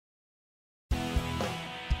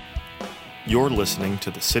You're listening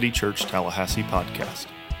to the City Church Tallahassee podcast.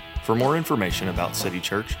 For more information about City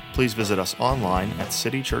Church, please visit us online at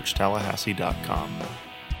citychurchtallahassee.com.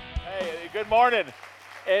 Hey, good morning.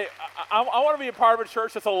 I want to be a part of a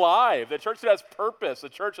church that's alive, a church that has purpose, a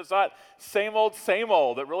church that's not same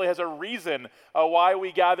old, that really has a reason why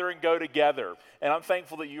we gather and go together. And I'm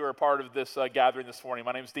thankful that you are a part of this gathering this morning.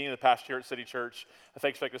 My name is Dean, the pastor here at City Church.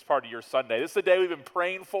 Thanks for making this part of your Sunday. This is the day we've been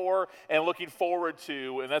praying for and looking forward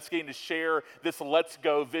to, and that's getting to share this Let's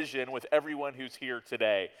Go vision with everyone who's here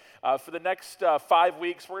today. For the next 5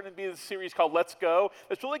 weeks, we're going to be in a series called Let's Go.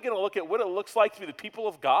 That's really going to look at what it looks like to be the people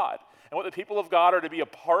of God and what the people of God are to be a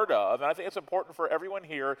part of. And I think it's important for everyone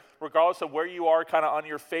here, regardless of where you are kind of on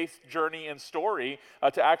your faith journey and story,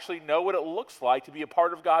 to actually know what it looks like to be a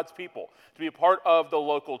part of God's people, to be a part of the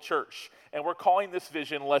local church. And we're calling this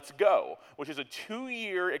vision Let's Go, which is a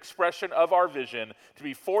 2-year expression of our vision to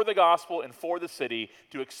be for the gospel and for the city,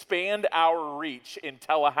 to expand our reach in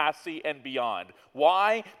Tallahassee and beyond.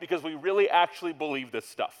 Why? Because we really actually believe this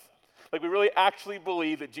stuff. Like, we really actually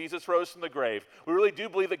believe that Jesus rose from the grave. We really do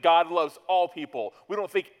believe that God loves all people. We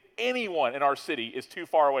don't think anyone in our city is too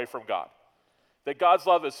far away from God. That God's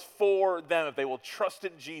love is for them if they will trust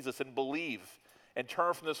in Jesus and believe and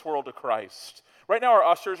turn from this world to Christ. Right now, our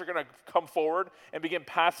ushers are going to come forward and begin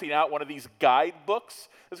passing out one of these guidebooks.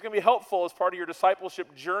 It's going to be helpful as part of your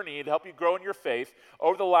discipleship journey to help you grow in your faith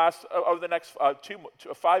over the next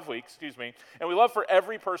 5 weeks. And we love for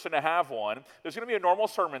every person to have one. There's going to be a normal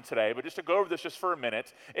sermon today, but just to go over this just for a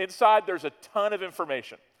minute, inside there's a ton of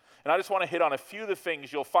information. And I just want to hit on a few of the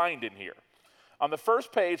things you'll find in here. On the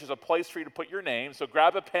first page is a place for you to put your name, so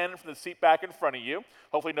grab a pen from the seat back in front of you.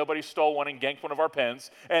 Hopefully nobody stole one and ganked one of our pens,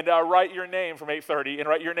 and write your name from 8:30 and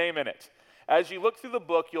write your name in it. As you look through the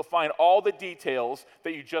book, you'll find all the details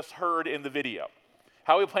that you just heard in the video.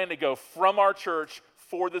 How we plan to go from our church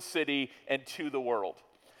for the city and to the world.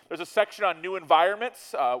 There's a section on new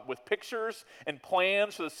environments with pictures and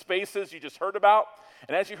plans for the spaces you just heard about.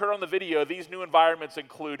 And as you heard on the video, these new environments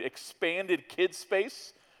include expanded kids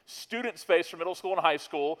space, student space for middle school and high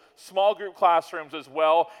school, small group classrooms, as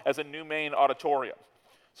well as a new main auditorium.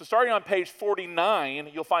 So starting on page 49,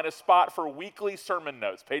 you'll find a spot for weekly sermon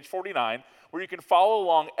notes, page 49, where you can follow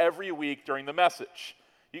along every week during the message.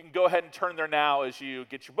 You can go ahead and turn there now as you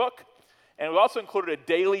get your book. And we also included a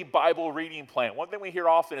daily Bible reading plan. One thing we hear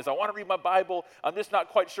often is, I want to read my Bible, I'm just not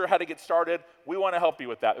quite sure how to get started. We want to help you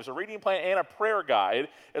with that. There's a reading plan and a prayer guide,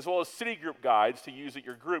 as well as city group guides to use at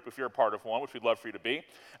your group if you're a part of one, which we'd love for you to be.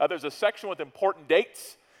 There's a section with important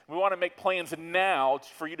dates. We want to make plans now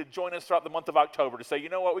for you to join us throughout the month of October to say, you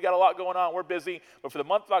know what, we got a lot going on, we're busy, but for the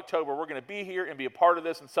month of October, we're going to be here and be a part of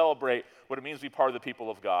this and celebrate what it means to be part of the people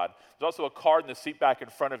of God. There's also a card in the seat back in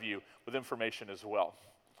front of you with information as well.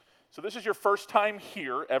 So this is your first time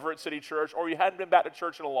here ever at City Church, or you hadn't been back to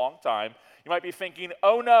church in a long time. You might be thinking,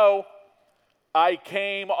 oh no, I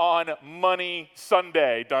came on Money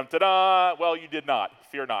Sunday. Dun, da, da. Well, you did not.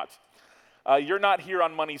 Fear not. You're not here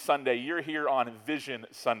on Money Sunday. You're here on Vision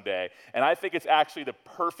Sunday. And I think it's actually the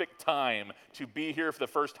perfect time to be here for the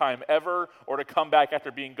first time ever, or to come back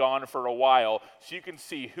after being gone for a while, so you can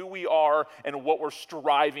see who we are and what we're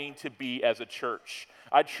striving to be as a church.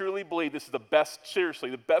 I truly believe this is the best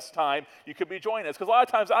time you could be joining us. Because a lot of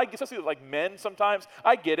times, especially like men sometimes,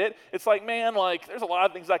 I get it. It's like, man, like, there's a lot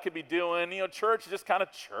of things I could be doing. You know, church is just kind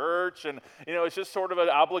of church, and, you know, it's just sort of an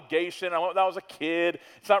obligation. I went when I was a kid.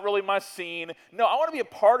 It's not really my scene. No, I want to be a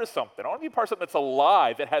part of something. I want to be a part of something that's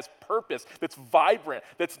alive, that has purpose, that's vibrant,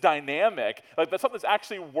 that's dynamic. Like, that's something that's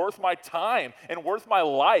actually worth my time and worth my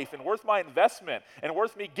life and worth my investment and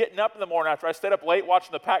worth me getting up in the morning after I stayed up late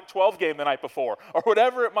watching the Pac-12 game the night before, or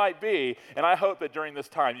whatever it might be. And I hope that during this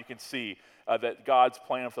time you can see that God's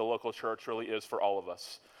plan for the local church really is for all of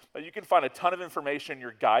us. You can find a ton of information in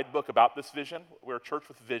your guidebook about this vision. We're a church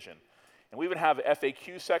with vision. And we even have an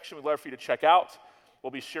FAQ section we'd love for you to check out. We'll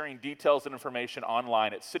be sharing details and information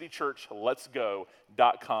online at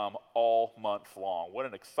citychurchletsgo.com all month long. What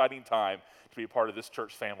an exciting time to be a part of this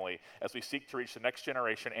church family as we seek to reach the next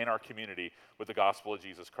generation and our community with the gospel of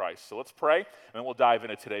Jesus Christ. So let's pray, and then we'll dive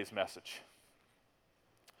into today's message.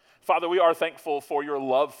 Father, we are thankful for your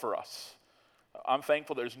love for us. I'm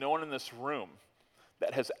thankful there's no one in this room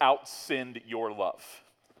that has outsinned your love,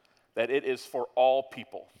 that it is for all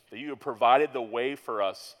people, that you have provided the way for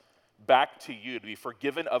us back to you, to be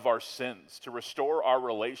forgiven of our sins, to restore our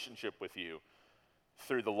relationship with you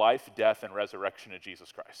through the life, death, and resurrection of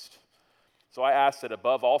Jesus Christ. So I ask that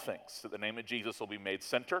above all things, that the name of Jesus will be made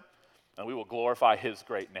center, and we will glorify his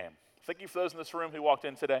great name. Thank you for those in this room who walked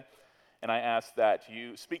in today, and I ask that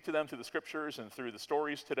you speak to them through the scriptures and through the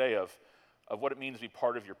stories today of of what it means to be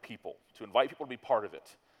part of your people, to invite people to be part of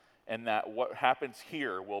it, and that what happens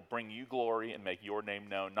here will bring you glory and make your name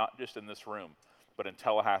known, not just in this room, but in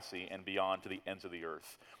Tallahassee and beyond to the ends of the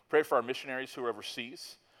earth. Pray for our missionaries who are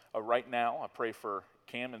overseas right now. I pray for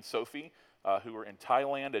Cam and Sophie, who are in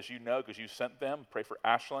Thailand, as you know, because you sent them. Pray for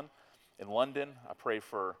Ashlyn in London. I pray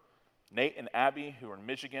for Nate and Abby, who are in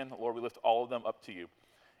Michigan. Lord, we lift all of them up to you.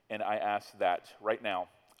 And I ask that right now,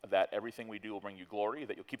 that everything we do will bring you glory,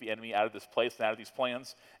 that you'll keep the enemy out of this place and out of these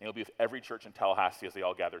plans, and you'll be with every church in Tallahassee as they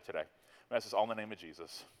all gather today. I ask this all in the name of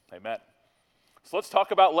Jesus. Amen. So let's talk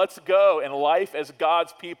about let's go and life as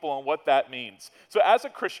God's people and what that means. So as a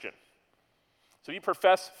Christian, so you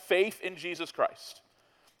profess faith in Jesus Christ.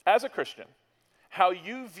 As a Christian, how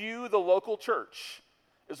you view the local church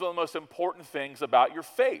is one of the most important things about your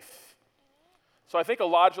faith. So I think a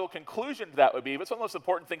logical conclusion to that would be, if it's one of the most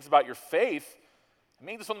important things about your faith, it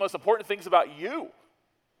means it's one of the most important things about you.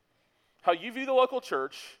 How you view the local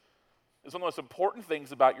church is one of the most important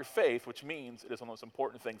things about your faith, which means it is one of the most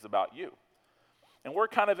important things about you. And we're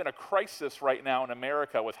kind of in a crisis right now in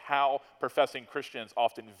America with how professing Christians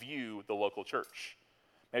often view the local church.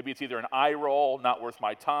 Maybe it's either an eye roll, not worth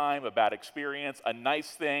my time, a bad experience, a nice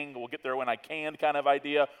thing, we'll get there when I can kind of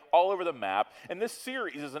idea, all over the map. And this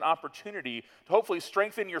series is an opportunity to hopefully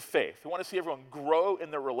strengthen your faith. We want to see everyone grow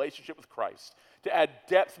in their relationship with Christ, to add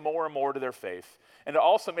depth more and more to their faith, and to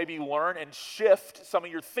also maybe learn and shift some of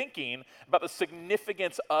your thinking about the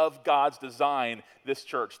significance of God's design, this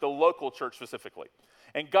church, the local church specifically.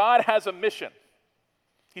 And God has a mission.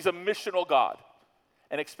 He's a missional God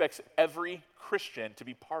and expects every Christian to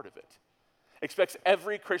be part of it. Expects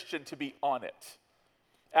every Christian to be on it.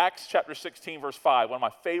 Acts chapter 16, verse 5, one of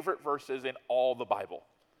my favorite verses in all the Bible.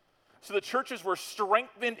 So the churches were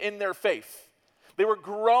strengthened in their faith. They were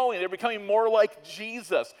growing. They were becoming more like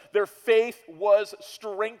Jesus. Their faith was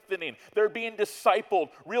strengthening. They're being discipled.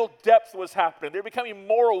 Real depth was happening. They're becoming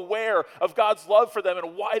more aware of God's love for them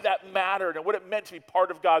and why that mattered and what it meant to be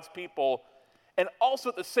part of God's people. And also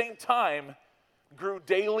at the same time, grew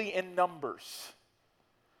daily in numbers.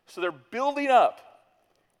 So they're building up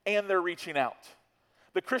and they're reaching out.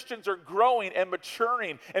 The Christians are growing and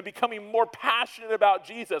maturing and becoming more passionate about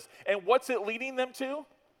Jesus. And what's it leading them to?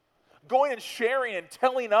 Going and sharing and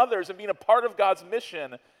telling others and being a part of God's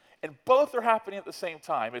mission. And both are happening at the same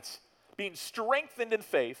time. It's being strengthened in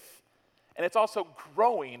faith, and it's also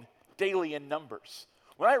growing daily in numbers.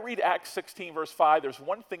 When I read Acts 16, verse 5, there's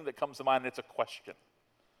one thing that comes to mind, and it's a question.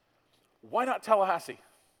 Why not Tallahassee?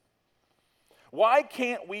 Why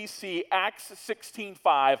can't we see Acts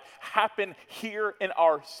 16:5 happen here in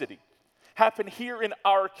our city? Happen here in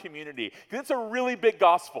our community? Because it's a really big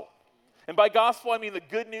gospel. And by gospel, I mean the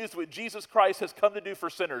good news what Jesus Christ has come to do for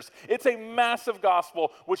sinners. It's a massive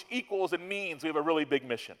gospel, which equals and means we have a really big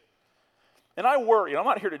mission. And I worry, I'm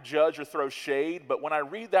not here to judge or throw shade, but when I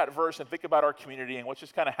read that verse and think about our community and what's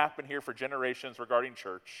just kind of happened here for generations regarding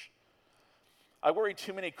church, I worry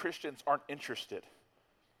too many Christians aren't interested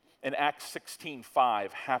in Acts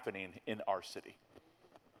 16:5 happening in our city.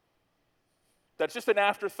 That's just an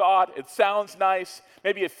afterthought. It sounds nice,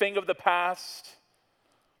 maybe a thing of the past.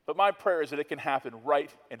 But my prayer is that it can happen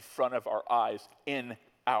right in front of our eyes in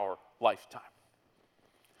our lifetime.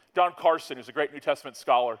 Don Carson, who's a great New Testament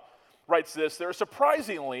scholar, writes this: there are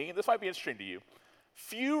surprisingly, this might be interesting to you,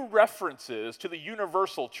 few references to the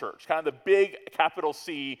universal church, kind of the big capital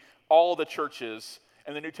C, all the churches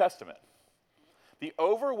in the New Testament. The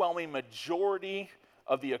overwhelming majority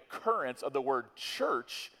of the occurrence of the word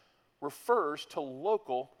church refers to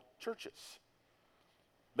local churches.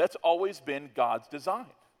 That's always been God's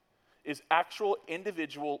design, is actual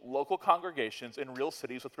individual local congregations in real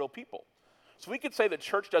cities with real people. So we could say the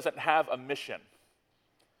church doesn't have a mission,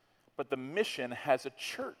 but the mission has a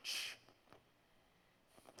church.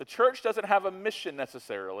 The church doesn't have a mission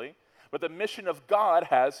necessarily, but the mission of God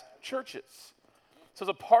has churches. So as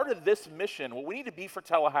a part of this mission, what we need to be for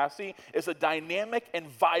Tallahassee is a dynamic and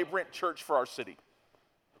vibrant church for our city.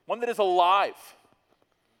 One that is alive.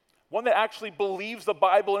 One that actually believes the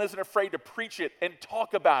Bible and isn't afraid to preach it and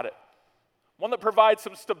talk about it. One that provides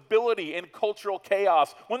some stability in cultural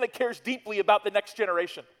chaos. One that cares deeply about the next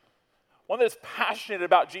generation. One that is passionate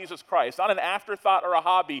about Jesus Christ, not an afterthought or a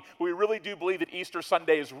hobby, but we really do believe that Easter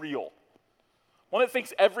Sunday is real. One that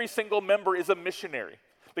thinks every single member is a missionary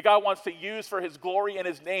that God wants to use for his glory and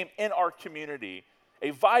his name in our community.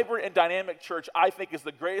 A vibrant and dynamic church, I think, is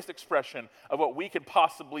the greatest expression of what we can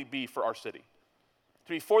possibly be for our city. To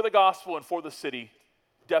be for the gospel and for the city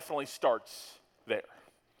definitely starts there.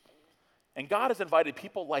 And God has invited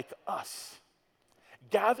people like us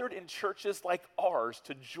gathered in churches like ours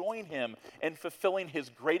to join him in fulfilling his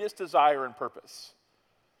greatest desire and purpose.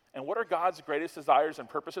 And what are God's greatest desires and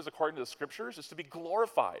purposes according to the scriptures? Is to be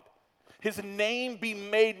glorified. His name be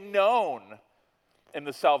made known in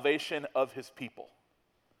the salvation of his people.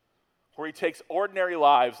 Where he takes ordinary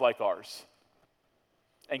lives like ours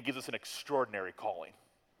and gives us an extraordinary calling.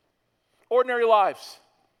 Ordinary lives.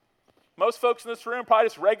 Most folks in this room, probably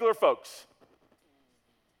just regular folks.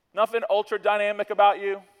 Nothing ultra dynamic about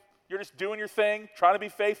you. You're just doing your thing, trying to be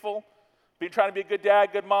faithful, trying to be a good dad,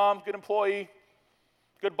 good mom, good employee,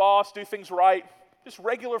 good boss, do things right. Just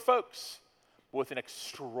regular folks with an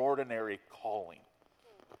extraordinary calling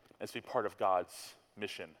as to be part of God's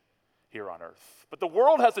mission here on earth. But the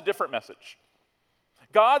world has a different message.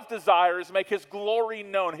 God's desire is to make his glory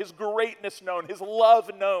known, his greatness known, his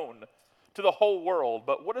love known to the whole world.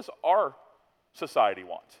 But what does our society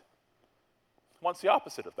want? It wants the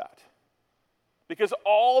opposite of that. Because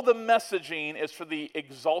all the messaging is for the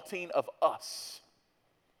exalting of us.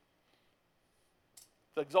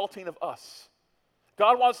 The exalting of us.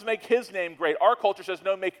 God wants to make his name great. Our culture says,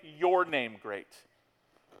 no, make your name great.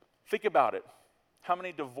 Think about it. How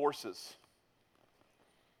many divorces,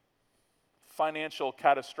 financial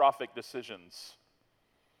catastrophic decisions,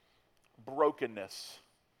 brokenness,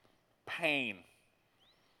 pain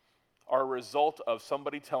are a result of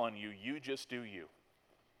somebody telling you, you just do you.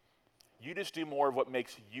 You just do more of what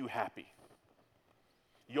makes you happy.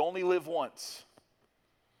 You only live once.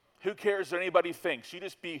 Who cares what anybody thinks? You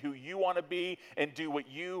just be who you want to be and do what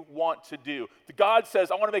you want to do. God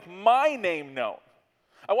says, I want to make my name known.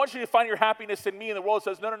 I want you to find your happiness in me. And the world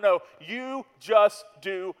says, no, you just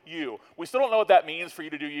do you. We still don't know what that means for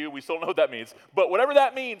you to do you. We still don't know what that means. But whatever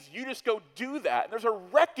that means, you just go do that. And there's a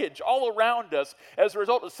wreckage all around us as a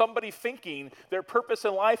result of somebody thinking their purpose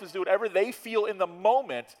in life is to do whatever they feel in the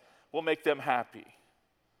moment will make them happy.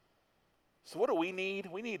 So what do we need?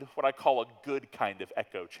 We need what I call a good kind of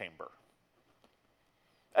echo chamber.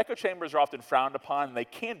 Echo chambers are often frowned upon, and they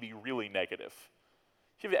can be really negative.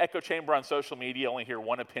 If you have an echo chamber on social media, only hear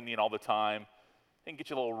one opinion all the time, it can get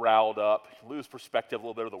you a little riled up, lose perspective a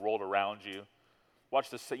little bit of the world around you. Watch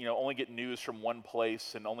this, only get news from one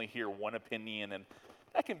place and only hear one opinion, and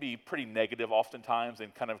that can be pretty negative oftentimes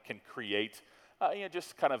and kind of can create,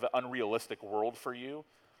 just kind of an unrealistic world for you.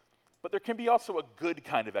 But there can be also a good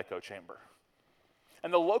kind of echo chamber.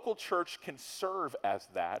 And the local church can serve as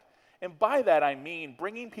that. And by that I mean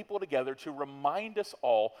bringing people together to remind us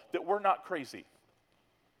all that we're not crazy.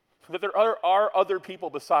 That there are other people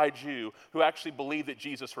besides you who actually believe that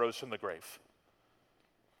Jesus rose from the grave.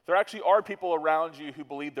 There actually are people around you who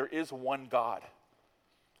believe there is one God.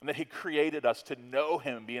 And that he created us to know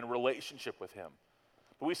him and be in a relationship with him.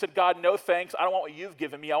 But we said, God, no thanks. I don't want what you've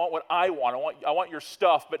given me. I want what I want. I want your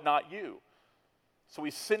stuff, but not you. So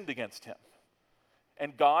we sinned against him.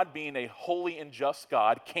 And God, being a holy and just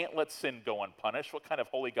God, can't let sin go unpunished. What kind of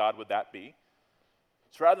holy God would that be?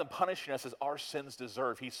 So rather than punishing us as our sins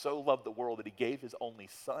deserve, he so loved the world that he gave his only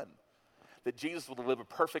son. That Jesus would live a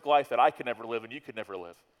perfect life that I could never live and you could never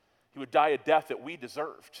live. He would die a death that we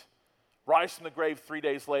deserved. Rise from the grave 3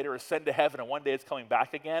 days later, ascend to heaven, and one day it's coming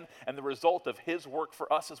back again. And the result of his work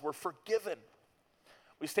for us is we're forgiven.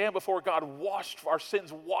 We stand before God, our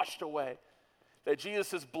sins washed away. That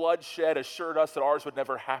Jesus' blood shed assured us that ours would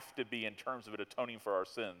never have to be in terms of it atoning for our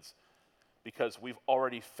sins. Because we've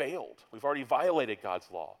already failed. We've already violated God's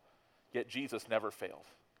law. Yet Jesus never failed,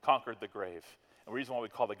 conquered the grave. And the reason why we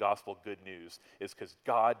call the gospel good news is because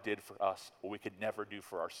God did for us what we could never do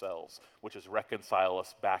for ourselves, which is reconcile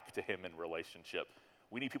us back to him in relationship.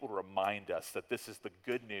 We need people to remind us that this is the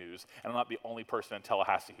good news, and I'm not the only person in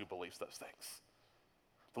Tallahassee who believes those things.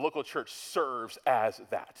 The local church serves as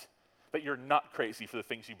that you're not crazy for the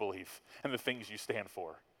things you believe and the things you stand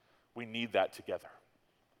for. We need that together.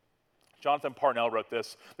 Jonathan Parnell wrote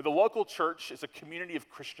this, that the local church is a community of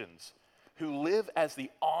Christians who live as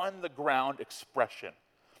the on-the-ground expression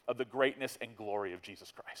of the greatness and glory of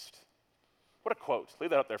Jesus Christ. What a quote.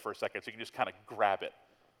 Leave that up there for a second so you can just kind of grab it.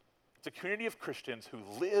 It's a community of Christians who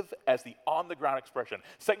live as the on-the-ground expression.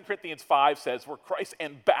 2 Corinthians 5 says we're Christ's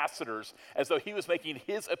ambassadors as though he was making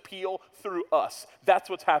his appeal through us. That's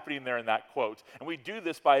what's happening there in that quote. And we do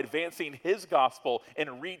this by advancing his gospel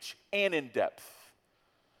in reach and in depth.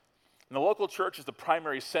 And the local church is the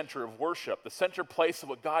primary center of worship, the center place of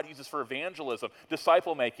what God uses for evangelism,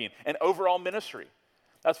 disciple making, and overall ministry.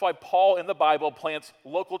 That's why Paul in the Bible plants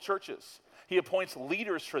local churches. He appoints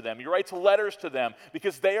leaders for them. He writes letters to them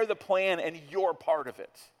because they are the plan and you're part of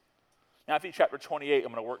it. Matthew chapter 28,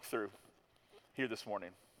 I'm going to work through here this morning.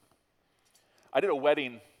 I did a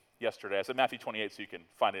wedding yesterday. I said Matthew 28 so you can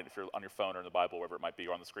find it if you're on your phone or in the Bible, wherever it might be,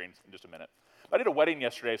 or on the screen in just a minute. I did a wedding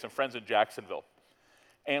yesterday, some friends in Jacksonville.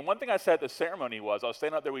 And one thing I said at the ceremony was, I was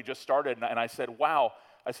standing up there, we just started, and I said, wow,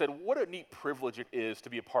 I said, what a neat privilege it is to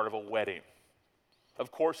be a part of a wedding.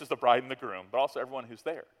 Of course, as the bride and the groom, but also everyone who's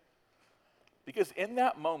there. Because in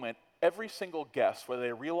that moment, every single guest, whether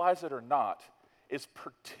they realize it or not, is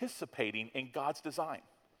participating in God's design.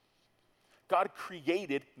 God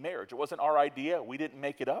created marriage. It wasn't our idea. We didn't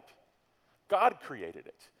make it up. God created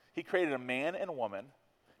it. He created a man and a woman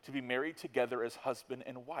to be married together as husband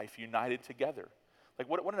and wife, united together. Like,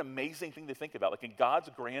 what an amazing thing to think about. Like, in God's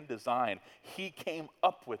grand design, he came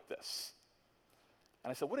up with this.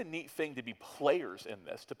 And I said, what a neat thing to be players in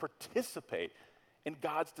this, to participate in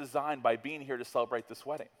God's design by being here to celebrate this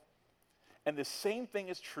wedding. And the same thing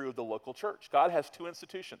is true of the local church. God has two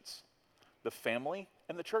institutions, the family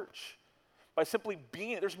and the church. By simply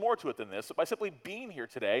being, there's more to it than this, but by simply being here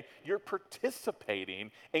today, you're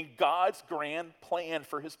participating in God's grand plan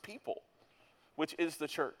for his people, which is the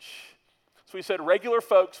church. So we said regular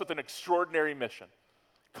folks with an extraordinary mission.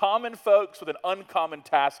 Common folks with an uncommon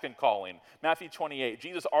task and calling. Matthew 28,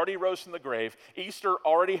 Jesus already rose from the grave. Easter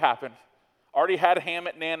already happened. Already had ham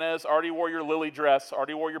at Nana's, already wore your lily dress,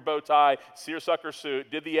 already wore your bow tie, seersucker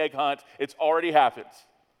suit, did the egg hunt. It's already happened.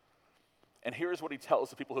 And here's what he tells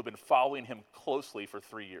the people who have been following him closely for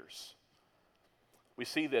 3 years. We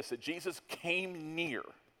see this, that Jesus came near.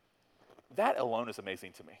 That alone is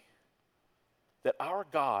amazing to me. That our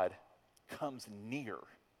God comes near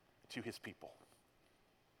to his people.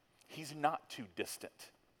 He's not too distant.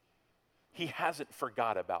 He hasn't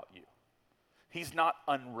forgot about you. He's not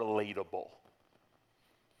unrelatable.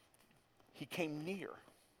 He came near.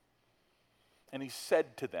 And he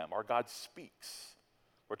said to them, our God speaks.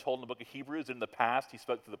 We're told in the book of Hebrews, in the past, he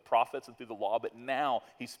spoke through the prophets and through the law, but now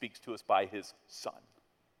he speaks to us by his Son.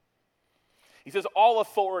 He says, all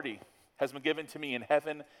authority has been given to me in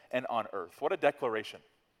heaven and on earth. What a declaration.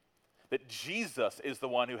 That Jesus is the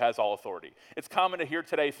one who has all authority. It's common to hear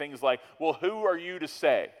today things like, well, who are you to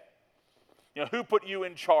say? You know, who put you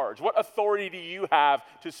in charge? What authority do you have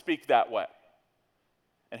to speak that way?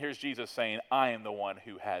 And here's Jesus saying, I am the one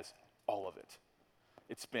who has all of it.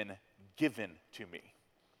 It's been given to me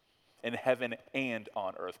in heaven and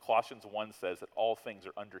on earth. Colossians 1 says that all things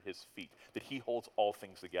are under his feet, that he holds all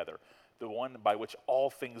things together, the one by which all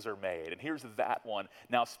things are made. And here's that one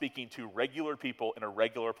now speaking to regular people in a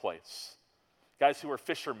regular place. Guys who are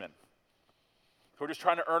fishermen, who are just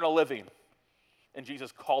trying to earn a living. And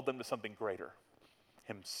Jesus called them to something greater,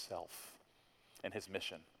 himself and his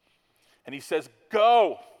mission. And he says,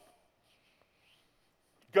 go,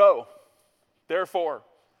 therefore,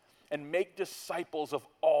 and make disciples of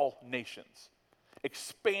all nations.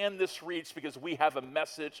 Expand this reach because we have a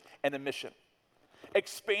message and a mission.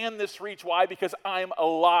 Expand this reach. Why? Because I'm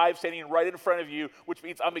alive, standing right in front of you, which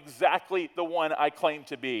means I'm exactly the one I claim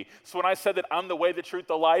to be. So when I said that I'm the way, the truth,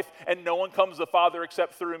 the life, and no one comes to the Father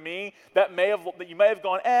except through me, you may have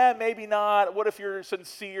gone, maybe not. What if you're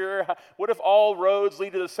sincere? What if all roads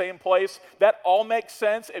lead to the same place? That all makes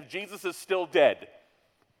sense if Jesus is still dead.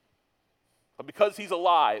 But because he's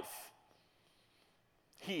alive,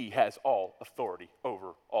 he has all authority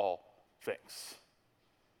over all things.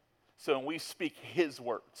 So when we speak his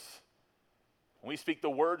words, when we speak the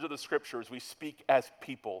words of the scriptures, we speak as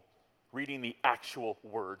people reading the actual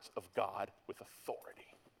words of God with authority.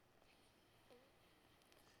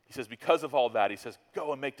 He says, because of all that, he says,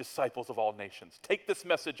 go and make disciples of all nations. Take this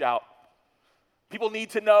message out. People need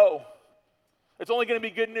to know. It's only going to be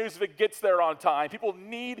good news if it gets there on time. People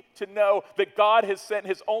need to know that God has sent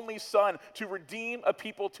his only Son to redeem a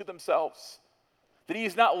people to themselves. That he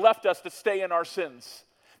has not left us to stay in our sins.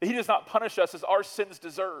 That he does not punish us as our sins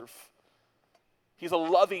deserve. He's a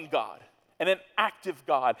loving God and an active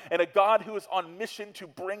God and a God who is on mission to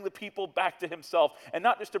bring the people back to himself. And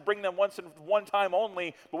not just to bring them once and one time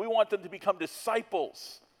only, but we want them to become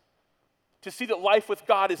disciples. To see that life with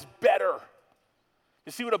God is better.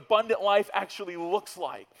 To see what abundant life actually looks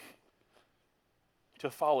like. To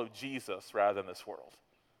follow Jesus rather than this world.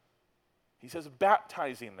 He says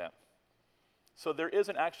baptizing them. So there is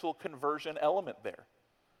an actual conversion element there.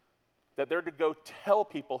 That they're to go tell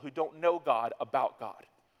people who don't know God about God.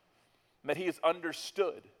 And that he is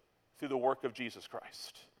understood through the work of Jesus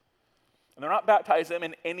Christ. And they're not baptizing them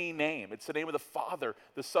in any name. It's the name of the Father,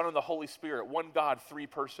 the Son, and the Holy Spirit. One God, three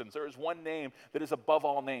persons. There is one name that is above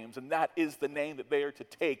all names, and that is the name that they are to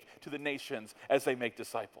take to the nations as they make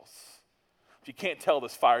disciples. If you can't tell,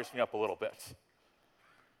 this fires me up a little bit.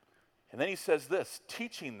 And then he says this,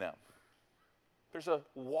 teaching them. There's a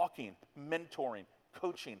walking, mentoring,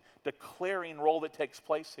 coaching, declaring role that takes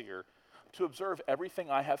place here to observe everything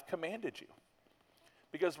I have commanded you.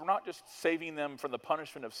 Because we're not just saving them from the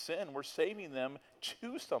punishment of sin, we're saving them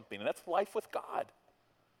to something, and that's life with God.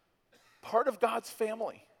 Part of God's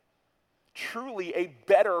family. Truly a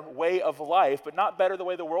better way of life, but not better the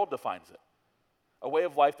way the world defines it. A way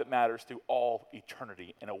of life that matters through all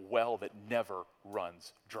eternity in a well that never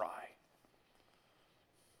runs dry.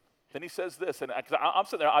 Then he says this, and I'm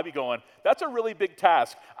sitting there, I'd be going, that's a really big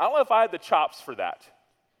task. I don't know if I had the chops for that.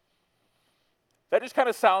 That just kind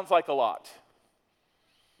of sounds like a lot.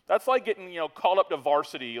 That's like getting, called up to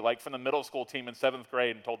varsity, like from the middle school team in 7th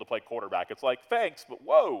grade and told to play quarterback. It's like, thanks, but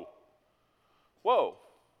whoa.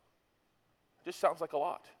 Just sounds like a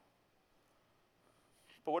lot.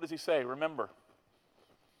 But what does he say? Remember,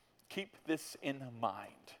 keep this in mind.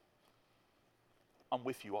 I'm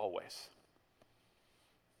with you always.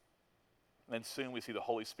 And then soon we see the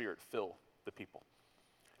Holy Spirit fill the people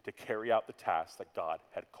to carry out the task that God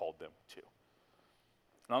had called them to.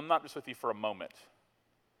 And I'm not just with you for a moment.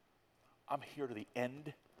 I'm here to the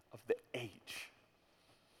end of the age.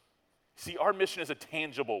 See, our mission is a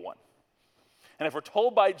tangible one. And if we're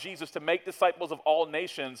told by Jesus to make disciples of all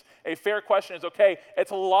nations, a fair question is, okay,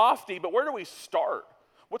 it's lofty, but where do we start?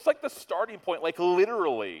 What's like the starting point, like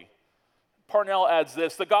literally? Parnell adds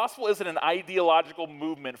this, the gospel isn't an ideological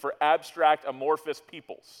movement for abstract, amorphous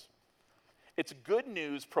peoples. It's good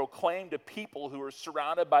news proclaimed to people who are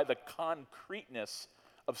surrounded by the concreteness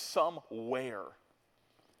of somewhere,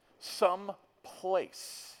 some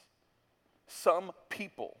place, some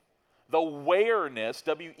people. The awareness,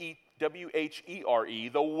 W-H-E-R-E,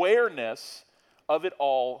 the awareness of it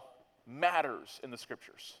all matters in the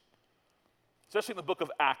scriptures. Especially in the book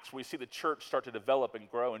of Acts, we see the church start to develop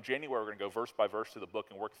and grow. In January, we're going to go verse by verse through the book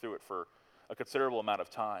and work through it for a considerable amount of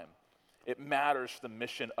time. It matters for the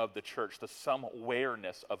mission of the church, the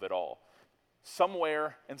somewhere-ness of it all.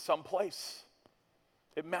 Somewhere in some place.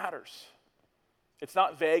 It matters. It's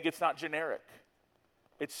not vague, it's not generic.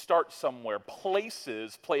 It starts somewhere.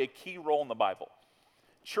 Places play a key role in the Bible.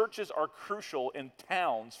 Churches are crucial in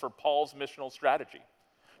towns for Paul's missional strategy.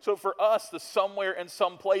 So for us, the somewhere and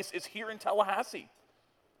some place is here in Tallahassee.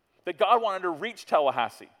 That God wanted to reach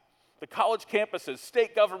Tallahassee. The college campuses,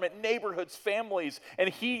 state government, neighborhoods, families, and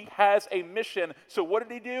he has a mission. So what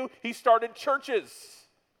did he do? He started churches.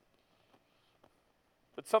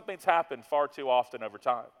 But something's happened far too often over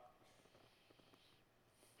time.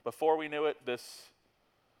 Before we knew it, this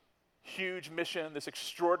huge mission, this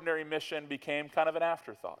extraordinary mission became kind of an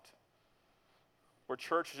afterthought. Where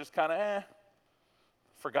church is just kind of,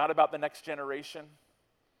 forgot about the next generation,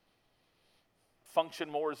 function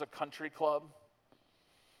more as a country club,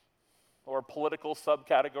 or a political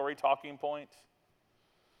subcategory talking point,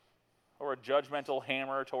 or a judgmental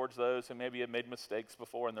hammer towards those who maybe have made mistakes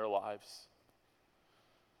before in their lives.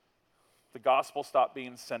 The gospel stopped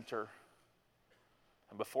being center,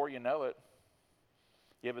 and before you know it,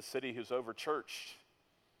 you have a city who's over-churched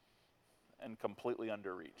and completely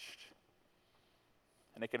underreached.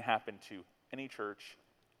 And it can happen to any church,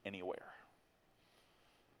 anywhere.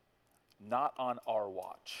 Not on our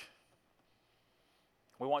watch.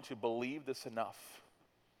 We want to believe this enough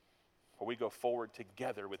where we go forward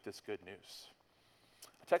together with this good news.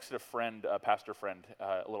 I texted a friend, a pastor friend,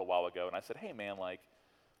 a little while ago, and I said, hey man, I'm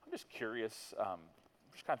just curious. I'm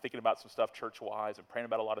just kind of thinking about some stuff church-wise and praying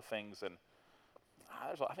about a lot of things, and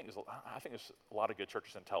I think there's a lot of good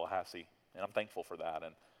churches in Tallahassee, and I'm thankful for that.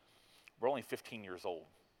 And we're only 15 years old,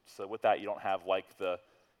 so with that, you don't have the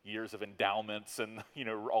years of endowments and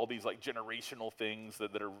all these generational things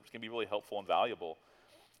that are going to be really helpful and valuable.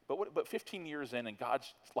 But 15 years in, and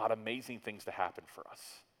God's a lot of amazing things to happen for us.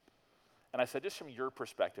 And I said, just from your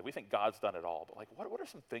perspective, we think God's done it all, but what are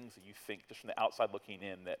some things that you think, just from the outside looking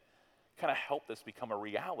in, that kind of helped this become a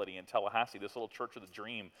reality in Tallahassee, this little church of the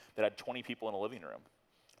dream that had 20 people in a living room?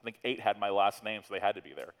 I think 8 had my last name, so they had to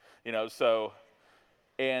be there.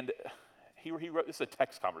 And he wrote, this is a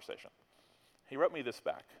text conversation. He wrote me this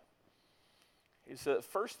back. He said, the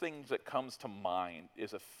first thing that comes to mind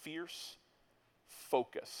is a fierce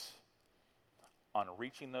focus on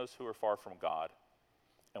reaching those who are far from God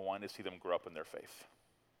and wanting to see them grow up in their faith.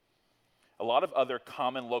 A lot of other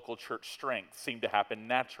common local church strengths seem to happen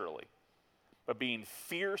naturally, but being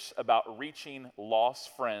fierce about reaching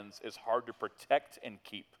lost friends is hard to protect and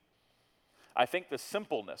keep. I think the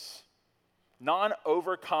simpleness,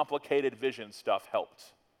 non-overcomplicated vision stuff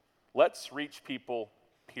helped. Let's reach people,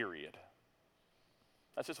 period.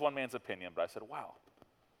 That's just one man's opinion, but I said, wow.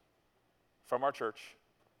 From our church,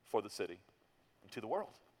 for the city, and to the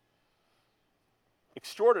world.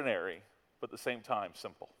 Extraordinary, but at the same time,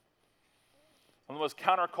 simple. One of the most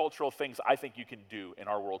countercultural things I think you can do in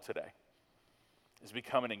our world today is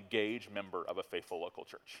become an engaged member of a faithful local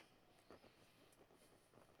church.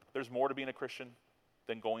 There's more to being a Christian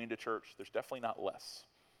than going to church. There's definitely not less.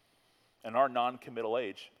 In our non-committal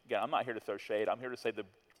age, again, I'm not here to throw shade. I'm here to say that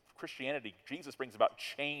Christianity, Jesus brings about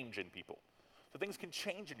change in people. So things can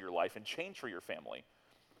change in your life and change for your family.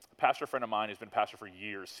 A pastor friend of mine who's been pastor for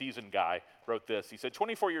years, seasoned guy, wrote this. He said,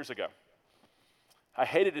 24 years ago, I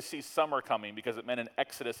hated to see summer coming because it meant an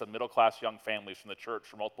exodus of middle-class young families from the church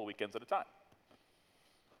for multiple weekends at a time.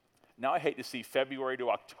 Now I hate to see February to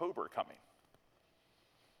October coming.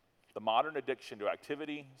 The modern addiction to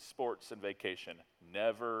activity, sports, and vacation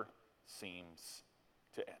never seems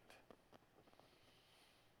to end.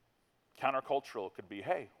 Countercultural could be,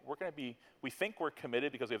 hey, we think we're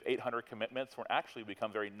committed because we have 800 commitments. We're actually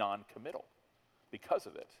become very non-committal because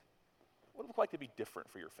of it. What would it look like to be different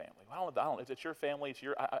for your family? I don't know. If it's your family,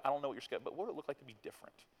 I don't know what your schedule, but what would it look like to be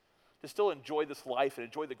different? To still enjoy this life and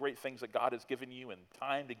enjoy the great things that God has given you and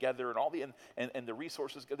time together and all and the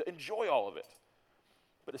resources, enjoy all of it.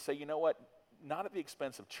 But to say, you know what, not at the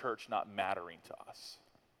expense of church not mattering to us.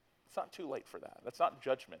 It's not too late for that. That's not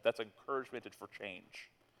judgment. That's encouragement for change.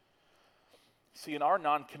 See, in our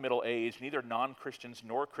non-committal age, neither non-Christians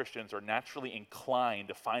nor Christians are naturally inclined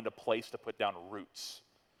to find a place to put down roots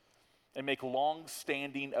and make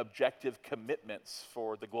long-standing objective commitments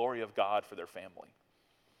for the glory of God for their family.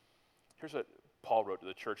 Here's what Paul wrote to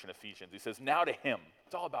the church in Ephesians. He says, now to him,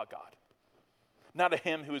 it's all about God. Now to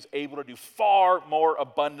him who is able to do far more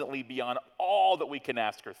abundantly beyond all that we can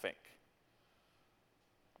ask or think.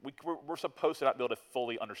 We're supposed to not be able to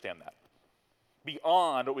fully understand that.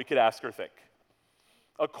 Beyond what we could ask or think.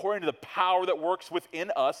 According to the power that works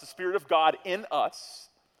within us, the Spirit of God in us,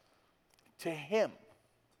 to him.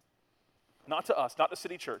 Not to us, not to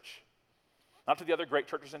City Church, not to the other great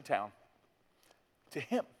churches in town. To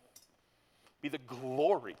him be the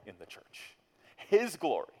glory in the church, his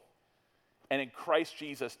glory, and in Christ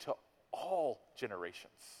Jesus to all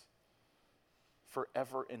generations,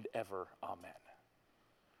 forever and ever. Amen.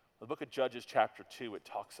 The book of Judges chapter 2, it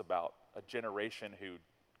talks about a generation who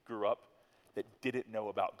grew up that didn't know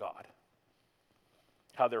about God.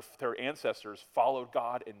 How their ancestors followed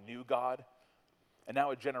God and knew God, and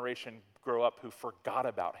now a generation grew up who forgot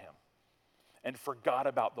about him and forgot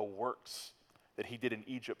about the works that he did in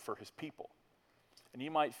Egypt for his people. And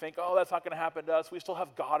you might think, oh, that's not going to happen to us. We still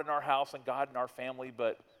have God in our house and God in our family,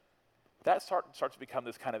 but that starts to become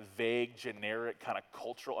this kind of vague, generic, kind of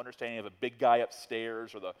cultural understanding of a big guy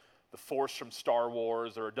upstairs or the Force from Star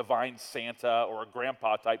Wars or a divine Santa or a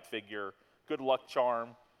grandpa type figure, good luck charm,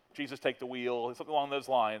 Jesus take the wheel, something along those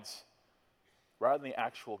lines, rather than the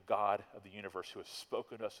actual God of the universe who has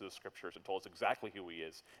spoken to us through the scriptures and told us exactly who he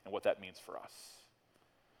is and what that means for us.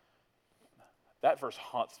 That verse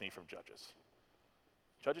haunts me from Judges.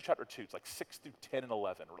 Judges chapter 2, it's like 6 through 10 and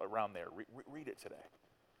 11, around there. Read it today.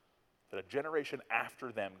 That a generation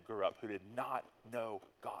after them grew up who did not know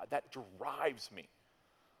God. That drives me.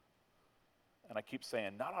 And I keep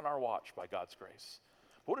saying, not on our watch by God's grace.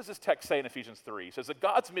 But what does this text say in Ephesians 3? It says that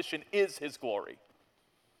God's mission is his glory.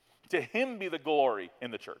 To him be the glory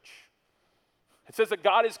in the church. It says that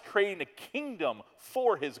God is creating a kingdom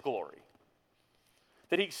for his glory.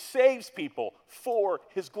 That he saves people for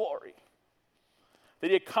his glory. That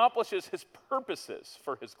he accomplishes his purposes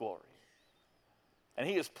for his glory. And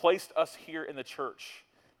he has placed us here in the church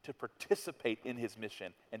to participate in his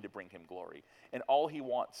mission and to bring him glory. And all he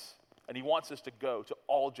wants, and he wants us to go to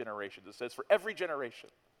all generations. It says for every generation.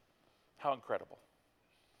 How incredible.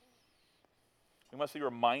 We must be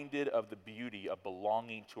reminded of the beauty of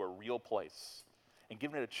belonging to a real place and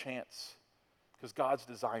giving it a chance because God's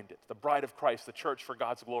designed it. The bride of Christ, the church for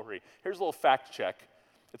God's glory. Here's a little fact check.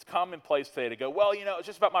 It's commonplace today to go, well, it's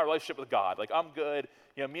just about my relationship with God. Like, I'm good.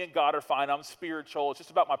 Me and God are fine. I'm spiritual. It's just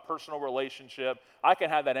about my personal relationship. I can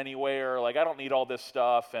have that anywhere. Like, I don't need all this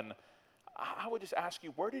stuff. And I would just ask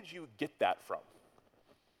you, where did you get that from?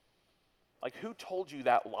 Like, who told you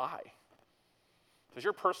that lie? Does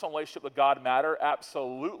your personal relationship with God matter?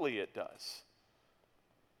 Absolutely it does.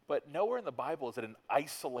 But nowhere in the Bible is it an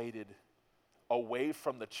isolated, away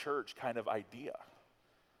from the church kind of idea.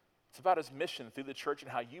 It's about his mission through the church and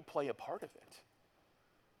how you play a part of it.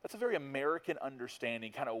 That's a very American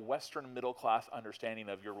understanding, kind of Western middle class understanding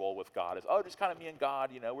of your role with God. Is, just kind of me and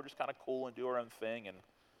God, we're just kind of cool and do our own thing. And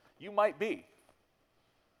you might be.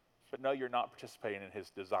 But no, you're not participating in his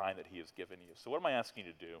design that he has given you. So what am I asking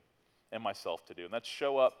you to do and myself to do? And that's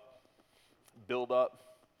show up, build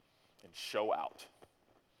up, and show out.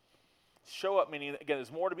 Show up meaning, again,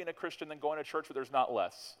 there's more to being a Christian than going to church, but there's not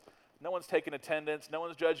less. No one's taking attendance. No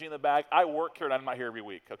one's judging in the back. I work here and I'm not here every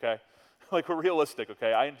week, okay? Like, we're realistic,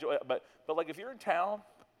 okay? I enjoy it, but like, if you're in town,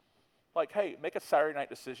 like, hey, make a Saturday night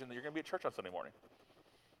decision that you're going to be at church on Sunday morning.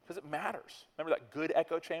 Because it matters. Remember that good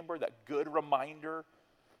echo chamber, that good reminder,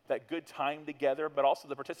 that good time together, but also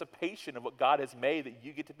the participation of what God has made that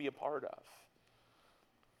you get to be a part of.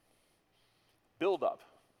 Build up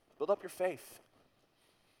your faith,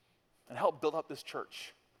 and help build up this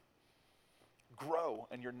church. Grow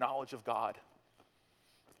in your knowledge of God.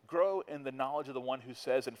 Grow in the knowledge of the one who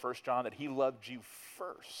says in 1 John that he loved you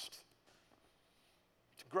first.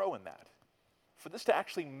 To grow in that. For this to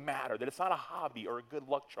actually matter, that it's not a hobby or a good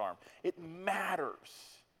luck charm. It matters.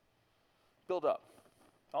 Build up.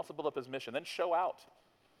 Also build up his mission. Then show out.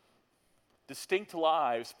 Distinct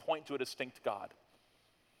lives point to a distinct God.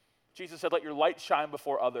 Jesus said, let your light shine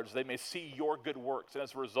before others. They may see your good works. And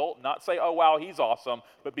as a result, not say, oh, wow, he's awesome,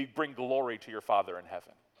 but bring glory to your Father in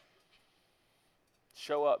heaven.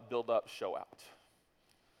 Show up, build up, show out.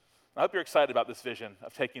 I hope you're excited about this vision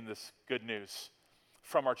of taking this good news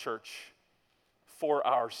from our church for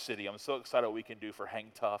our city. I'm so excited what we can do for Hang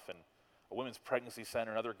Tough and a women's pregnancy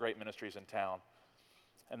center and other great ministries in town.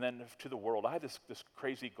 And then to the world, I have this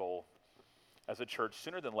crazy goal as a church,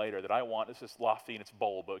 sooner than later, that I want, this is lofty and it's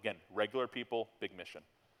bold, but again, regular people, big mission.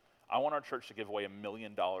 I want our church to give away $1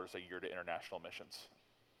 million a year to international missions.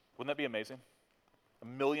 Wouldn't that be amazing?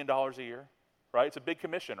 $1 million a year, right? It's a big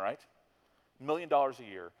commission, right? $1 million a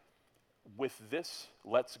year. With this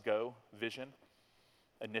Let's Go vision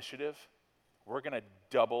initiative, we're going to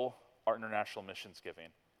double our international missions giving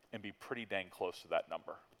and be pretty dang close to that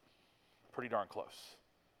number. Pretty darn close.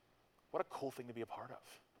 What a cool thing to be a part of.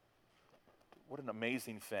 What an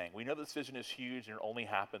amazing thing. We know this vision is huge and it only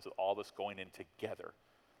happens with all of us going in together.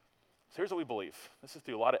 So here's what we believe. This is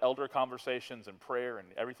through a lot of elder conversations and prayer and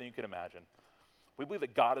everything you can imagine. We believe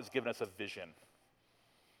that God has given us a vision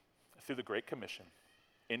through the Great Commission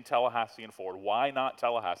in Tallahassee and forward. Why not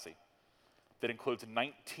Tallahassee? That includes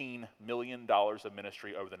 $19 million of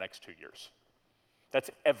ministry over the next 2 years. That's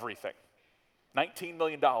everything. $19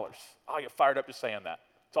 million. Oh, I get fired up just saying that.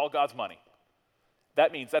 It's all God's money.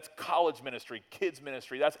 That means that's college ministry, kids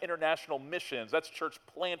ministry, that's international missions, that's church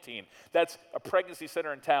planting, that's a pregnancy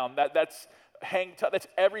center in town, that's that's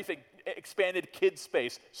everything, expanded kids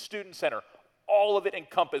space, student center, all of it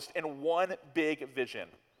encompassed in one big vision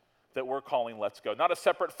that we're calling Let's Go. Not a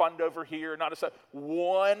separate fund over here,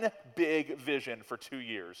 one big vision for 2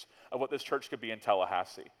 years of what this church could be in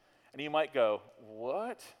Tallahassee. And you might go,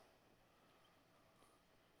 what?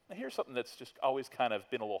 Now here's something that's just always kind of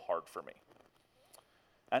been a little hard for me.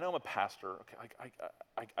 I know I'm a pastor. Okay,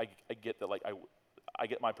 I get that. Like I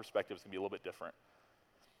get my perspective is gonna be a little bit different.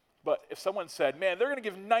 But if someone said, "Man, they're gonna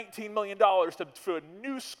give $19 million for a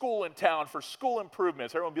new school in town for school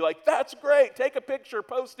improvements," everyone would be like, "That's great. Take a picture,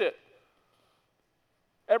 post it."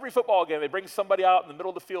 Every football game, they bring somebody out in the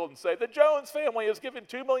middle of the field and say, "The Jones family has given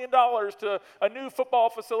 $2 million to a new football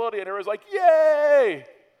facility," and everyone's like, "Yay!"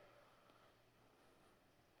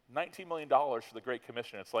 $19 million for the Great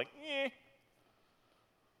Commission. It's like,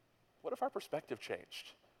 What if our perspective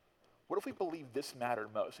changed? What if we believe this mattered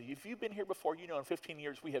most? So if you've been here before, you know in 15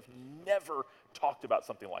 years we have never talked about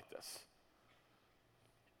something like this.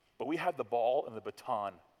 But we had the ball and the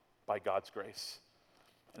baton by God's grace.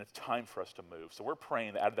 And it's time for us to move. So we're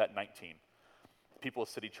praying that out of that 19, people of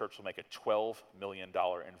City Church will make a $12 million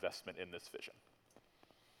investment in this vision.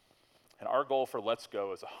 And our goal for Let's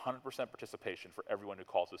Go is 100% participation for everyone who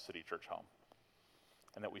calls this City Church home.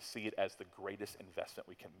 And that we see it as the greatest investment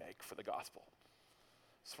we can make for the gospel.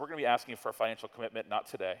 So we're going to be asking for a financial commitment, not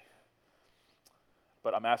today.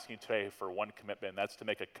 But I'm asking you today for one commitment, and that's to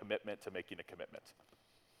make a commitment to making a commitment.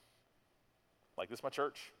 Like, this is my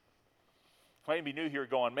church. I might be new here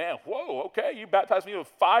going, man, whoa, okay, you baptized me with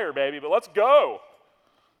fire, baby, but let's go.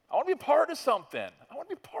 I want to be a part of something.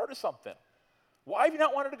 Why have you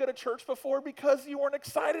not wanted to go to church before? Because you weren't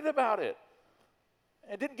excited about it.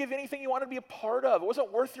 And it didn't give anything you wanted to be a part of. It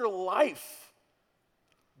wasn't worth your life.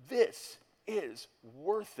 This is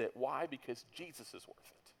worth it. Why? Because Jesus is worth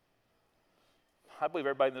it. I believe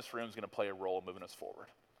everybody in this room is going to play a role in moving us forward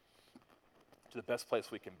to the best place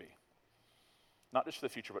we can be. Not just for the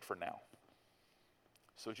future, but for now.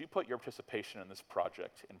 So would you put your participation in this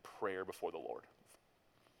project in prayer before the Lord?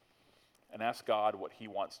 And ask God what he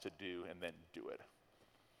wants to do and then do it.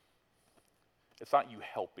 It's not you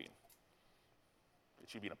helping.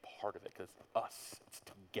 It's you being a part of it, because it's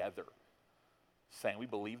together. Saying we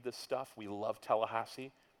believe this stuff, we love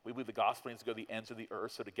Tallahassee, we believe the gospel needs to go to the ends of the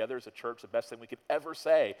earth, so together as a church, the best thing we could ever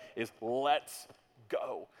say is let's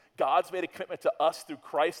go. God's made a commitment to us through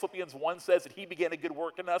Christ. Philippians 1 says that he began a good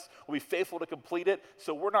work in us, will be faithful to complete it.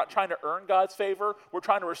 So we're not trying to earn God's favor. We're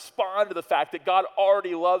trying to respond to the fact that God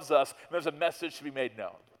already loves us, and there's a message to be made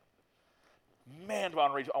known. Man, I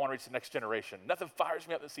want to reach the next generation. Nothing fires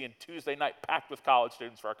me up than seeing Tuesday night packed with college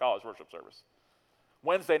students for our college worship service.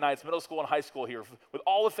 Wednesday nights, middle school and high school here, with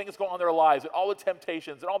all the things going on in their lives and all the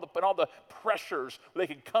temptations and all the pressures, where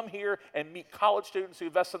they can come here and meet college students who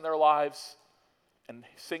invest in their lives and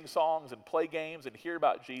sing songs and play games and hear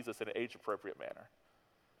about Jesus in an age-appropriate manner.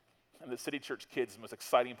 And the City Church kids is the most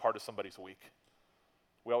exciting part of somebody's week.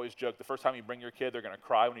 We always joke, the first time you bring your kid, they're going to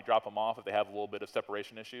cry when you drop them off if they have a little bit of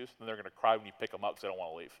separation issues, and they're going to cry when you pick them up because they don't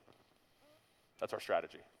want to leave. That's our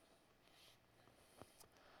strategy.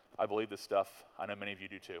 I believe this stuff. I know many of you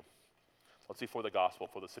do too. Let's see for the gospel,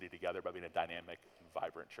 for the city together by being a dynamic and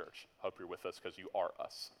vibrant church. Hope you're with us because you are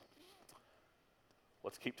us.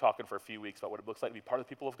 Let's keep talking for a few weeks about what it looks like to be part of the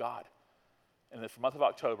people of God. And then for the month of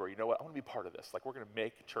October, you know what? I want to be part of this. Like, we're going to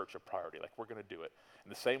make church a priority. Like, we're going to do it. In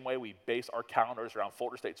the same way we base our calendars around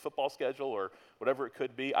Florida State's football schedule or whatever it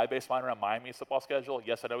could be, I base mine around Miami's football schedule.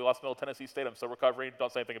 Yes, I know we lost Middle Tennessee State. I'm still recovering.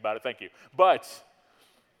 Don't say anything about it. Thank you. But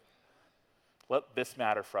let this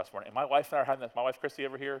matter for us more. And my wife and I are having this. My wife, Christy,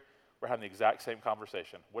 over here, we're having the exact same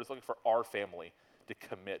conversation. What is looking for our family to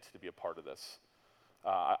commit to be a part of this?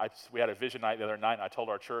 We had a vision night the other night, and I told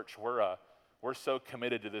our church, we're so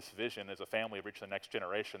committed to this vision as a family of reaching the next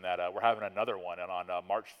generation that we're having another one. And on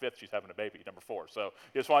March 5th, she's having a baby, number 4. So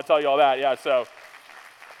just want to tell you all that. Yeah, so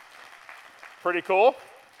pretty cool.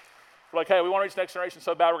 We're like, hey, we want to reach the next generation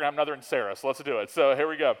so bad, we're going to have another Inserra. So let's do it. So here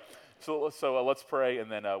we go. So let's pray,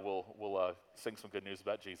 and then we'll sing some good news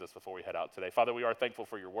about Jesus before we head out today. Father, we are thankful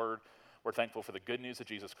for your word. We're thankful for the good news of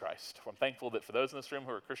Jesus Christ. I'm thankful that for those in this room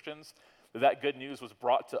who are Christians, that good news was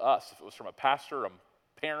brought to us. If it was from a pastor, a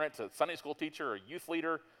parent, a Sunday school teacher, a youth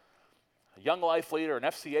leader, a young life leader, an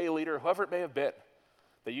FCA leader, whoever it may have been,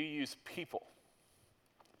 that you use people.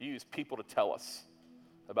 You use people to tell us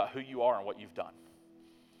about who you are and what you've done.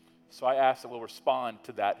 So I ask that we'll respond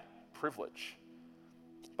to that privilege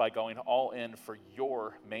by going all in for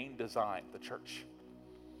your main design, the church.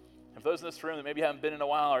 If those in this room that maybe haven't been in a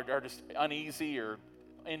while or are just uneasy or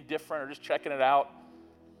indifferent or just checking it out,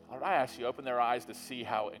 Lord, I ask you open their eyes to see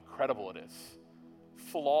how incredible it is,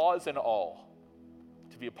 flaws and all,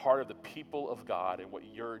 to be a part of the people of God and what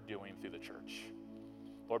you're doing through the church.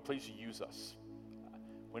 Lord, please use us.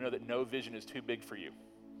 We know that no vision is too big for you,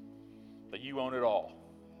 that you own it all.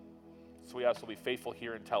 So we ask we'll be faithful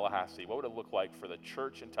here in Tallahassee. What would it look like for the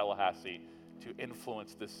church in Tallahassee to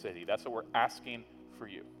influence this city? That's what we're asking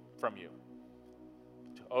from you,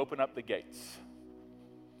 to open up the gates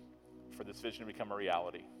for this vision to become a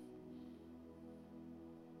reality.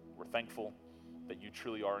 We're thankful that you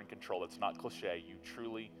truly are in control. It's not cliche. You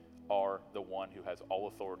truly are the one who has all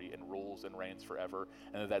authority and rules and reigns forever,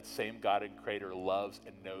 and that same God and Creator loves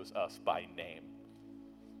and knows us by name.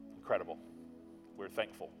 Incredible. We're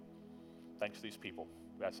thankful. Thanks to these people.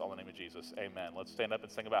 We ask all in the name of Jesus. Amen. Let's stand up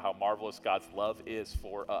and sing about how marvelous God's love is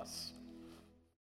for us.